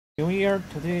New Year.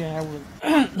 Today I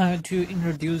would like to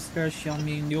introduce the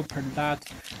Xiaomi new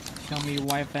product, Xiaomi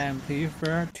Wi-Fi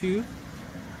Amplifier 2.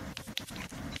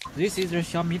 This is the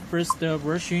Xiaomi first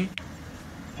version,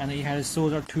 and it has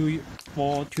sold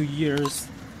for 2 years.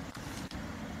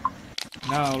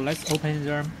 Now let's open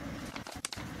them.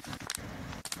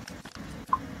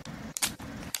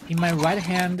 In my right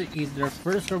hand is the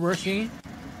first version,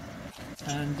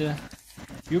 and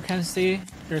you can see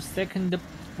the second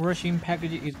version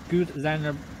package is good than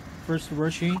the first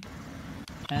version,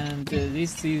 and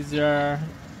this is the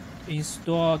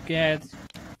install guide,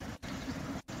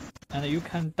 and you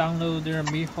can download the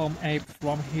Mi Home app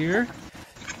from here.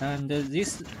 And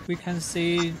this we can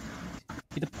see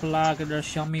it plug the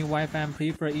Xiaomi Wi-Fi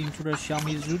amplifier into the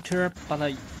Xiaomi router,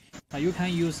 but you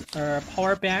can use a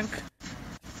power bank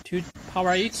to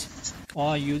power it,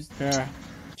 or use the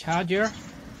charger,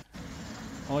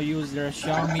 or use the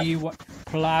Xiaomi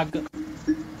plug,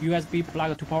 USB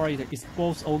plug to power it. It's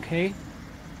both okay.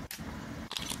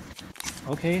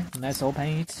 Okay, let's open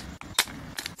it.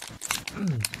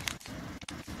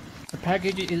 The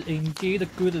package is indeed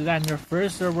good than the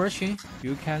first version.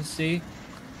 You can see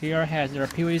here has the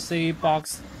PVC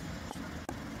box.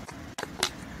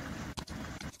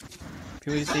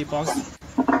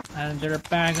 And the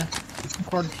bag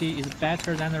quality is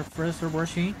better than the first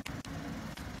version.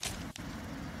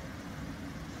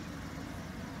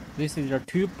 This is the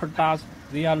two products.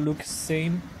 They all look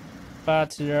same,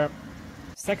 but the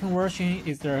second version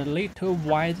is a little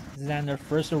wide than the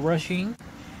first version,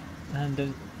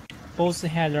 and both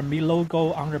had a Mi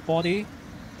logo on the body.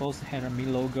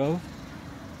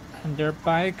 And their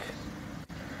back,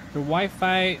 the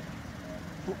Wi-Fi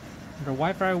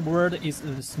word is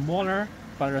smaller,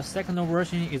 but the second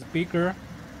version is bigger,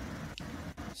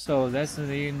 so that's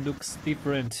it looks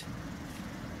different.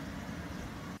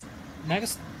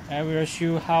 Next, I will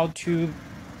show how to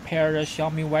pair the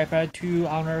Xiaomi Wi-Fi 2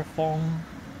 on the phone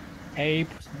app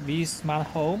with smart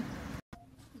home.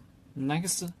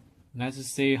 Next, let's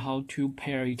see how to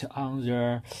pair it on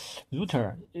the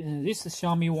router. This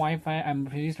Xiaomi Wi-Fi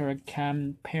amplifier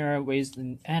can pair with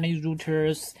any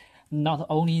routers. Not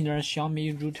only the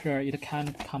Xiaomi router, it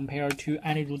can compare to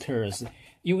any routers.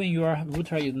 Even your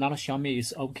router is not Xiaomi,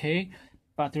 is okay,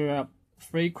 but the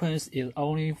frequency is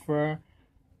only for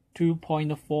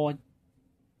 2.4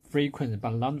 frequency,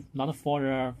 but not for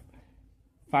the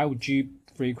 5G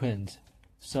frequency.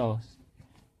 So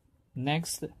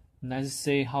next, let's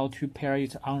see how to pair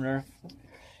it on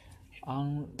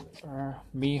the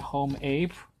Mi Home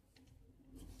app.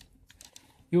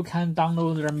 You can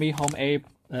download the Mi Home app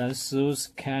through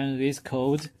scan this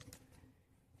code.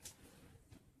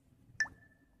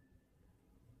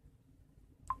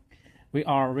 We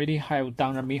already have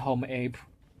done the Mi Home app.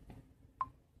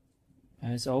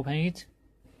 Let's open it.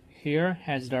 Here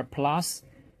has the plus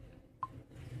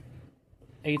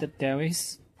 8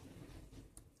 devices.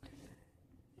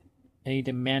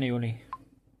 8 manually,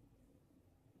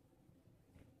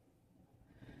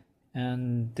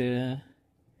 and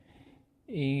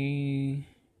in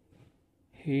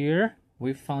here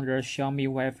we found the Xiaomi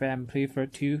Wi-Fi Amplifier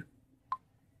 2.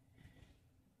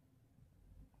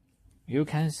 You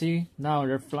can see now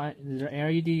the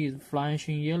LED is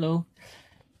flashing yellow.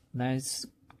 Let's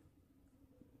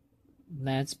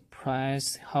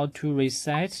press how to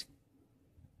reset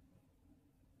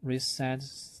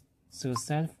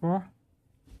for.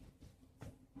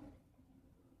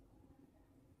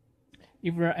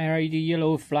 If the LED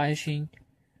yellow flashing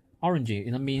orange,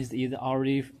 it means it's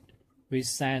already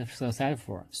reset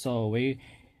successful. So we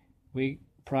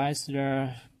press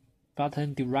the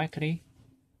button directly.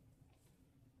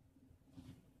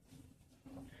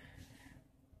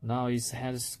 Now it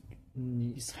has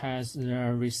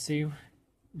received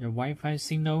the Wi-Fi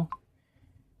signal.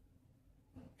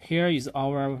 Here is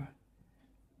our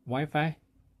Wi-Fi.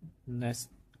 Let's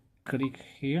click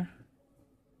here.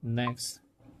 Next,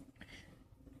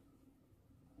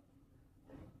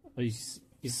 it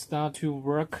start to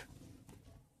work.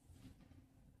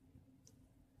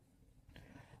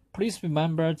 Please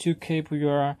remember to keep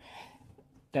your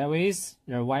device,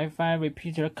 your Wi-Fi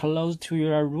repeater close to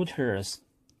your routers.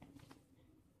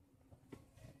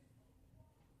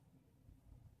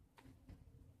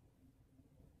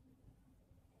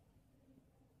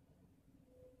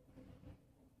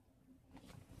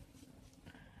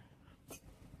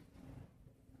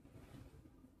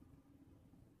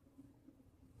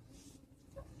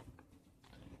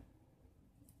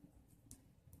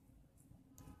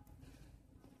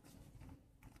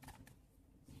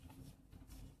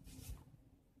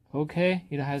 Okay,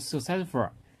 it has successful.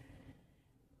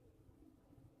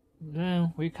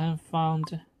 Then we can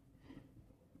find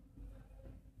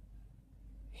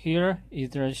Here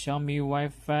is the Xiaomi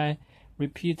Wi-Fi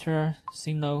repeater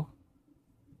signal.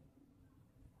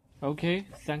 Okay,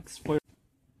 thanks for